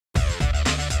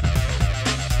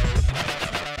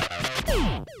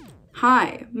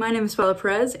Hi, my name is Paola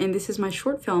Perez, and this is my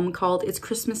short film called It's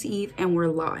Christmas Eve and We're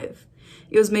Live.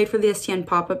 It was made for the STN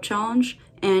Pop-Up Challenge,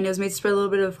 and it was made to spread a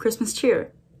little bit of Christmas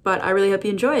cheer, but I really hope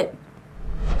you enjoy it.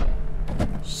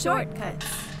 Shortcuts.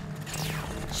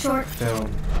 Short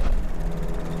film.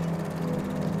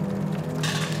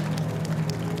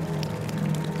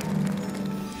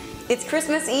 It's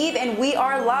Christmas Eve and we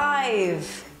are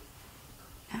live.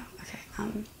 Oh, okay.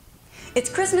 It's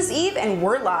Christmas Eve and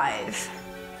we're live.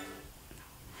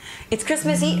 It's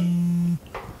Christmas Eve.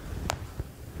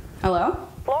 Hello?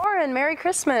 Lauren, Merry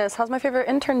Christmas. How's my favorite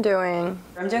intern doing?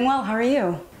 I'm doing well. How are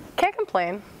you? Can't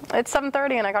complain. It's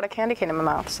 7:30 and I got a candy cane in my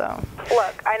mouth, so.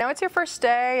 Look, I know it's your first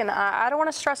day and I don't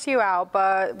want to stress you out,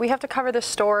 but we have to cover this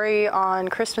story on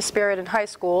Christmas spirit in high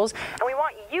schools, and we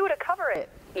want you to cover it.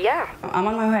 Yeah. I'm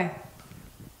on my way.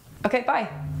 Okay, bye.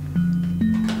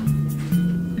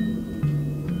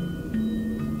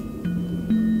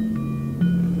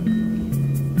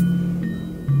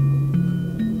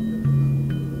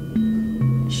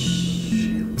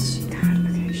 Shoot. God,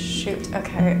 okay, shoot.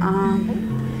 Okay,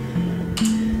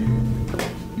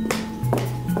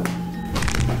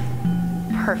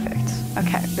 Perfect.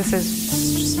 Okay, this is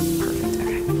just perfect.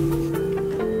 Okay.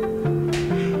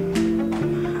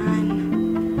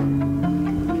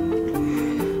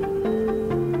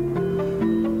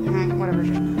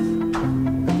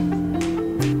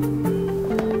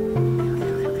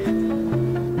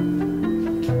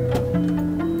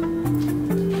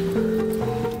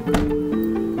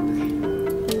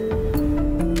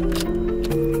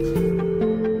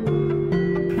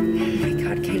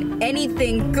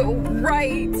 Anything go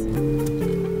right? Oh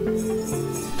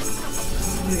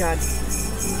my god.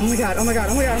 Oh my god, oh my god,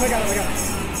 oh my god, oh my god, oh my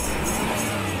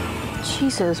god.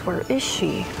 Jesus, where is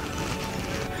she?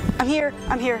 I'm here.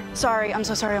 Sorry, I'm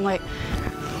so sorry I'm late.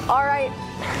 All right,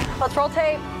 let's roll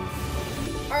tape.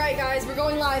 All right, guys, we're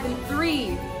going live in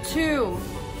 3, 2.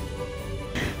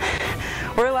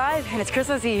 We're live and it's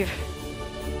Christmas Eve.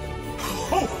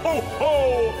 Ho, ho,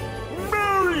 ho!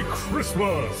 Merry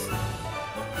Christmas!